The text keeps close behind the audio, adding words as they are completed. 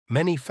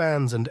Many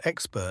fans and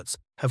experts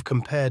have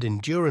compared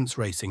endurance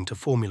racing to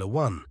Formula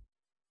One,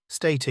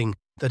 stating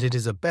that it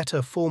is a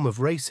better form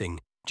of racing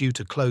due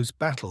to close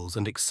battles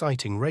and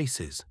exciting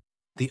races.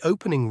 The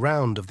opening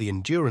round of the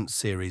Endurance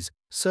Series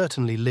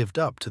certainly lived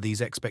up to these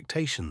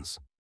expectations.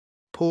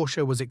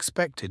 Porsche was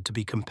expected to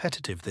be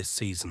competitive this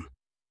season,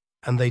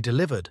 and they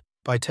delivered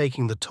by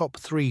taking the top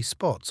 3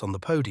 spots on the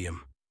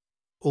podium.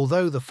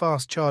 Although the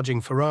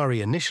fast-charging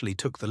Ferrari initially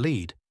took the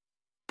lead,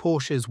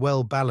 Porsche's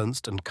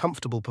well-balanced and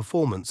comfortable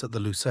performance at the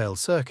Lusail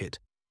circuit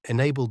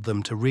enabled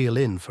them to reel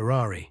in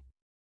Ferrari.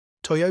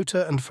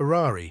 Toyota and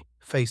Ferrari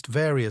faced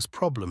various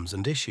problems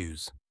and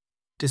issues.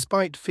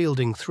 Despite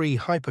fielding 3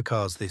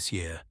 hypercars this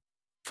year,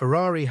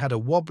 Ferrari had a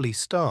wobbly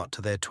start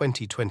to their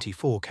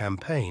 2024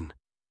 campaign.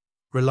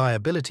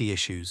 Reliability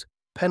issues,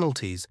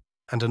 penalties,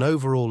 and an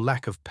overall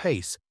lack of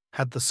pace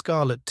had the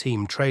Scarlet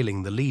team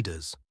trailing the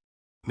leaders.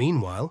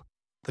 Meanwhile,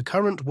 the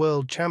current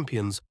world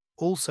champions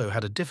also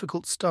had a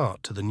difficult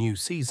start to the new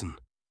season,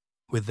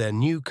 with their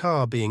new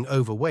car being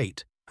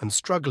overweight and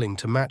struggling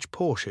to match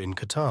Porsche in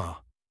Qatar.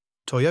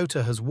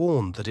 Toyota has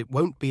warned that it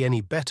won't be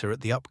any better at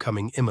the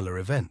upcoming Imola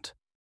event.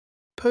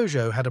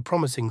 Peugeot had a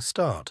promising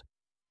start,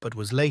 but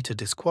was later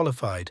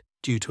disqualified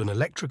due to an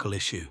electrical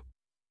issue.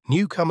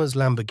 Newcomers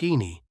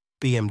Lamborghini,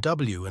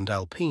 BMW and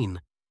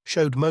Alpine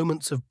showed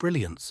moments of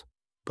brilliance,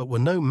 but were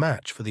no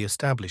match for the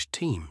established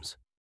teams.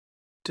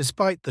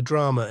 Despite the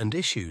drama and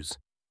issues,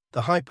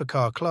 the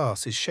hypercar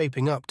class is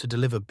shaping up to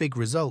deliver big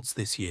results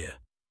this year,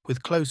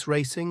 with close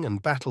racing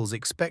and battles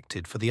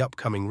expected for the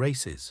upcoming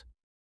races.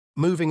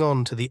 Moving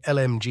on to the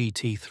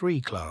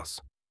LMGT3 class,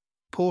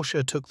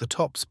 Porsche took the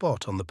top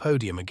spot on the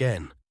podium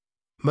again.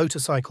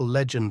 Motorcycle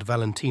legend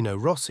Valentino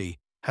Rossi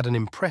had an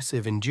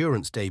impressive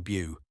endurance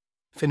debut,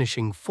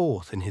 finishing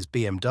 4th in his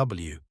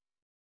BMW.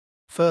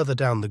 Further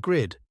down the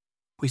grid,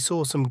 we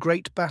saw some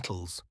great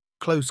battles,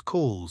 close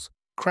calls,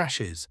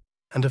 crashes,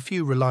 and a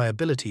few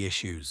reliability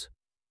issues.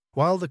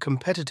 While the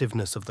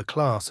competitiveness of the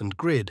class and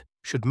grid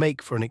should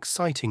make for an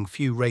exciting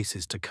few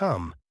races to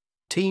come,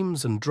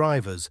 teams and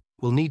drivers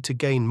will need to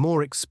gain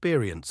more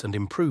experience and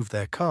improve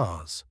their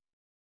cars.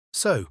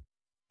 So,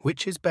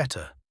 which is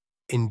better,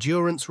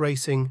 endurance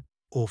racing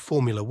or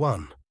Formula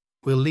One?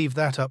 We'll leave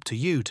that up to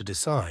you to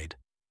decide.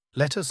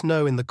 Let us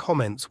know in the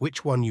comments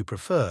which one you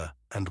prefer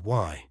and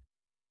why.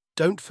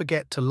 Don't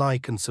forget to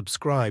like and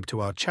subscribe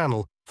to our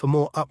channel for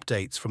more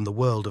updates from the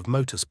world of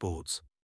motorsports.